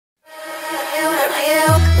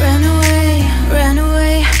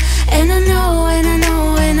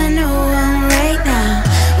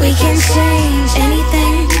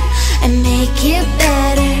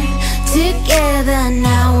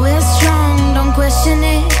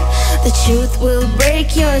Truth will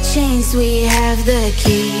break your chains, we have the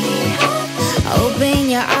key.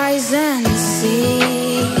 Open your eyes and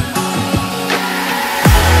see. We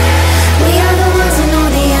are the ones who know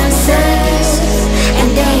the answers,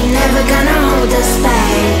 and they ain't never gonna hold us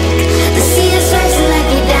back. The sea is rising like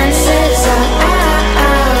we dancers.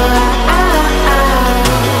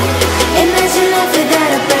 Imagine life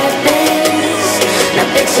without a purpose. Now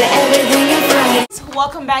picture everything in front.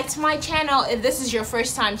 Welcome back to my channel. If this is your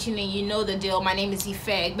first time tuning in, you know the deal. My name is Ife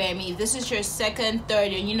Egbeyemi. If this is your second,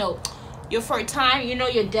 third, and you know your first time, you know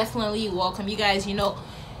you're definitely welcome. You guys, you know,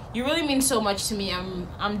 you really mean so much to me.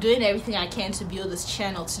 I'm doing everything I can to build this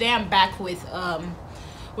channel. Today I'm back with a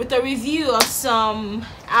review of some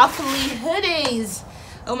Alphalete hoodies.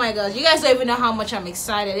 Oh my god, you guys don't even know how much I'm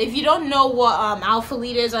excited. If you don't know what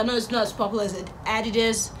Alphalete is, I know it's not as popular as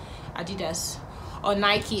Adidas or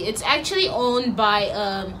Nike. It's actually owned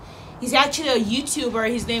by he's actually a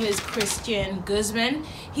YouTuber. His name is Guzman.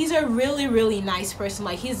 He's a really nice person.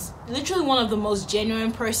 Like, he's literally one of the most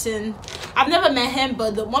genuine person. I've never met him,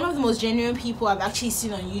 but one of the most genuine people I've actually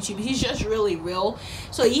seen on YouTube. He's just really real.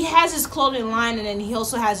 So he has his clothing line, and then he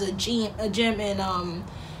also has a gym in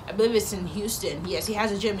I believe it's in Houston. Yes, he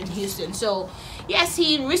has a gym in Houston. So yes,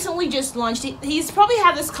 he recently just launched. He's probably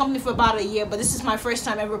had this company for about a year, but this is my first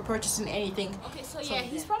time ever purchasing anything. Okay, so yeah,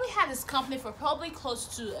 he's probably had this company for probably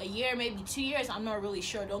close to a year, maybe 2 years. I'm not really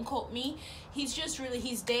sure. Don't quote me. He's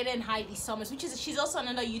dating Heidi Summers, she's also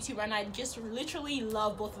another YouTuber, and I just literally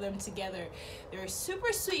love both of them together. They're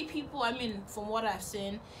super sweet people. I mean, from what I've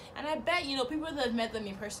seen, and I bet, you know, people that have met them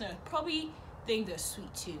in person probably think they're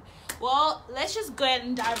sweet too. Well, let's just go ahead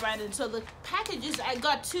and dive right in. So the packages, I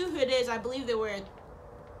got 2 hoodies. I believe they were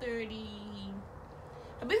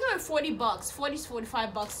 40 bucks, 40 to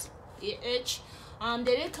 45 bucks each.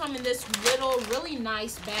 They did come in this little really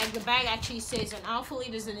nice bag. The bag actually says an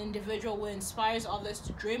Alphalete is an individual who inspires others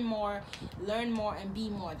to dream more, learn more, and be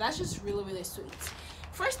more. That's just really sweet.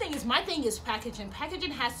 First thing is, my thing is packaging.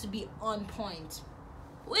 Packaging has to be on point,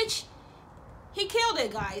 which he killed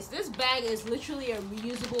it, guys. This bag is literally a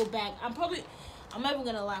reusable bag. I'm not even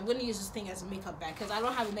gonna lie, I'm gonna use this thing as a makeup bag because I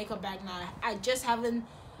don't have a makeup bag now. I just haven't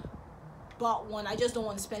bought one. I just don't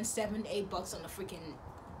want to spend $7-8 bucks on a freaking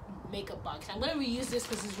makeup box. I'm gonna reuse this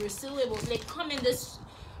because it's resealable. They come in this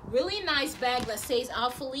really nice bag that says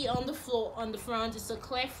Alphalete on the front. It's a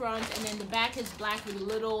clear front, and then the back is black with a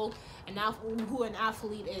little who an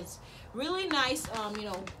Alphalete is. Really nice, you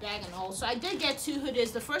know, bag and all. So I did get 2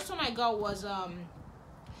 hoodies. The first one I got was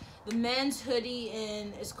the men's hoodie,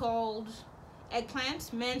 and it's called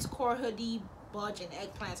Eggplant. Men's core hoodie, budge, and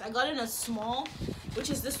eggplants. I got it in a small, which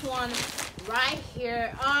is this one right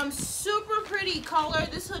here. Super pretty color.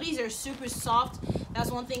 These hoodies are super soft.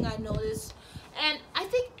 That's one thing I noticed. And I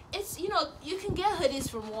think it's, you know, you can get hoodies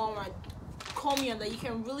from Walmart. Call me on that. You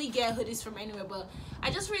can really get hoodies from anywhere, but I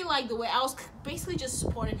just really like the way I was basically just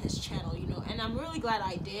supporting his channel, you know, and I'm really glad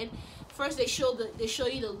I did. First, they show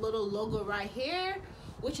you the little logo right here,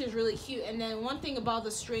 which is really cute. And then one thing about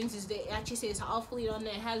the strings is they actually say it's Alphalete on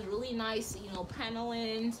there. It has really nice, you know,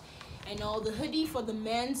 panelings and all. The hoodie for the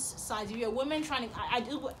men's size, if you're a woman trying to, I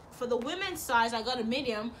do for the women's size, I got a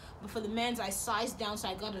medium, but for the men's I sized down, so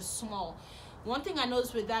I got a small. One thing I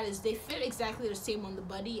noticed with that is they fit exactly the same on the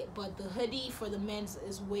body, but the hoodie for the men's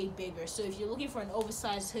is way bigger. So if you're looking for an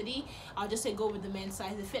oversized hoodie, I'll just say go with the men's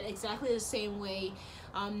size. They fit exactly the same way.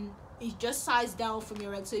 You just size down from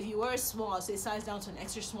your leg. So if you wear a small, say size down to an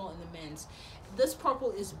extra small in the men's. This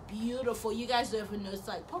purple is beautiful. You guys don't even know. It's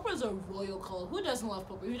like, purple is a royal color. Who doesn't love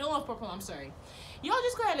purple? If you don't love purple, I'm sorry. Y'all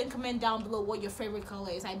just go ahead and comment down below what your favorite color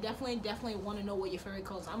is. I definitely want to know what your favorite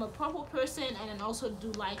color is. I'm a purple person, and I also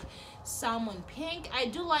do like salmon pink. I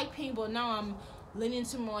do like pink, but now I'm leaning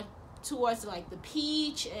towards like the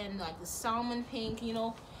peach and like the salmon pink, you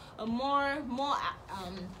know, a more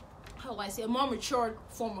how do I say, a more mature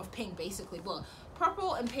form of pink basically. But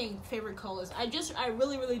purple and pink, favorite colors. I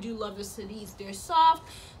really do love the hoodies. They're soft.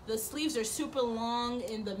 The sleeves are super long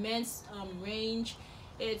in the men's range.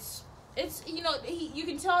 It's you know, you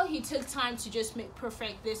can tell he took time to just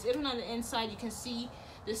perfect this. Even on the inside, you can see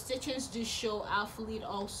the stitchings do show Alphalete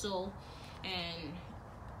also, and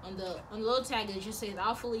on the little tag it just says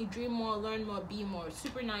Alphalete, dream more, learn more, be more.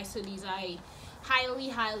 Super nice hoodies. I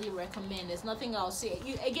highly recommend. There's nothing else. See,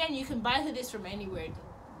 you can buy hoodies from anywhere.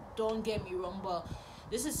 Don't get me wrong, but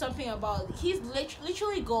this is something about, he's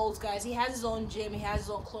literally goals, guys. He has his own gym. He has his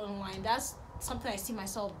own clothing line. That's something I see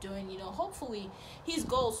myself doing, you know. Hopefully he's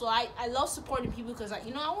goals. So I love supporting people because I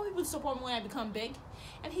want people to support me when I become big,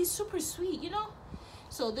 and he's super sweet, you know.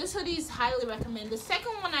 So this hoodie is highly recommend. The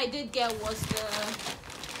second one I did get was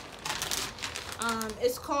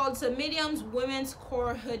It's called the mediums women's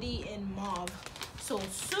core hoodie in mauve. So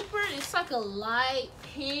super, it's like a light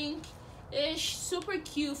pink ish, super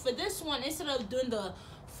cute. For this one, instead of doing the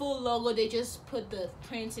full logo, they just put the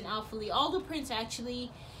prints in Alpha. All the prints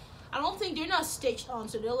actually, I don't think they're not stitched on,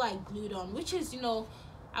 so they're like glued on, which is, you know,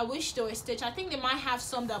 I wish they were stitched. I think they might have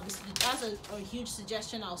some that was, that's a huge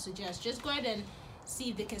suggestion. I'll suggest just go ahead and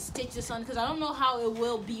see if they can stitch this on, because I don't know how it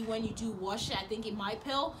will be when you do wash it. I think it might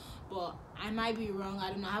peel, but I might be wrong.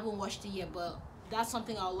 I don't know, I haven't washed it yet, but that's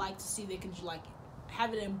something I would like to see. They can like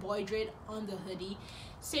have it embroidered on the hoodie.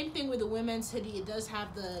 Same thing with the women's hoodie. It does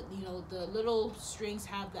have the, you know, the little strings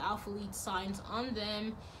have the Alpha Lead signs on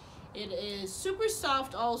them. It is super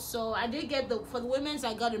soft also. I did get for the women's,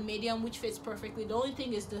 I got a medium, which fits perfectly. The only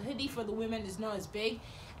thing is the hoodie for the women is not as big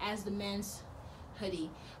as the men's hoodie.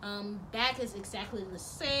 Back is exactly the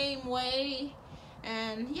same way.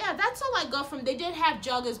 And yeah, that's all I got from. They did have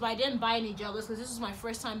joggers, but I didn't buy any joggers because this is my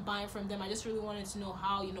first time buying from them. I just really wanted to know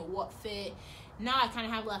how, you know, what fit. Now I kind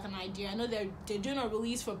of have like an idea. I know they're doing a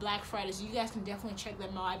release for Black Friday, so you guys can definitely check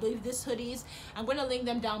them out. I believe this hoodies, I'm going to link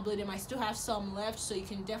them down below. They might still have some left, so you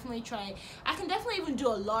can definitely try. I can definitely even do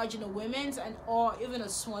a large in a women's and or even a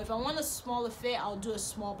small. If I want a smaller fit, I'll do a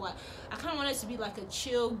small, but I kind of want it to be like a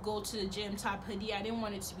chill, go to the gym type hoodie. I didn't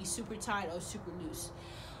want it to be super tight or super loose.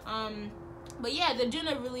 But yeah, they're doing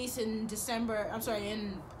a release in December. I'm sorry,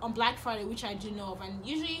 on Black Friday, which I do know of. And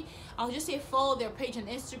usually, I'll just say follow their page on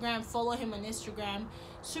Instagram. Follow him on Instagram.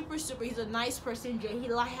 Super. He's a nice person.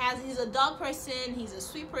 He's a dog person. He's a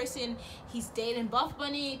sweet person. He's dating Buff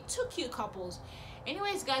Bunny. 2 cute couples.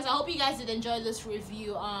 Anyways, guys, I hope you guys did enjoy this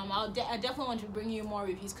review. I definitely want to bring you more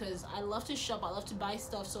reviews because I love to shop. I love to buy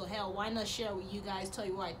stuff. So hell, why not share with you guys? Tell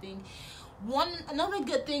you what I think. Another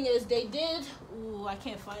good thing is they did. Ooh, I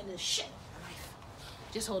can't find this shit.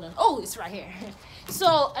 Just hold on. Oh, it's right here.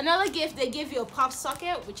 So another gift, they give you a pop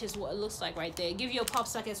socket, which is what it looks like right there. They give you a pop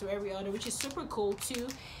socket for every order, which is super cool too.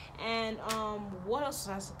 And what else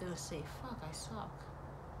was I gonna say? Fuck, I suck.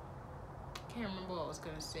 Can't remember what I was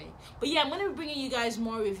gonna say. But yeah, I'm gonna be bringing you guys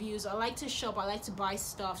more reviews. I like to shop. I like to buy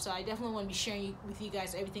stuff. So I definitely want to be sharing with you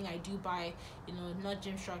guys everything I do buy. You know, not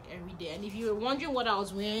Gymshark every day. And if you were wondering what I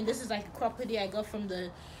was wearing, this is like a crop hoodie I got from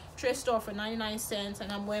the thrift store for 99 cents,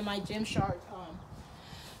 and I'm wearing my Gymshark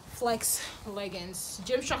flex leggings.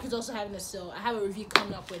 Gymshark is also having a sale. I have a review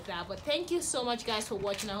coming up with that. But thank you so much, guys, for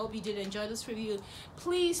watching. I hope you did enjoy this review.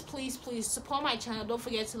 Please support my channel. Don't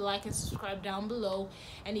forget to like and subscribe down below.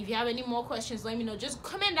 And if you have any more questions, let me know. Just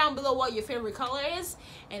comment down below what your favorite color is,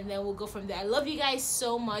 and then we'll go from there. I love you guys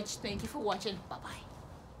so much. Thank you for watching. Bye bye.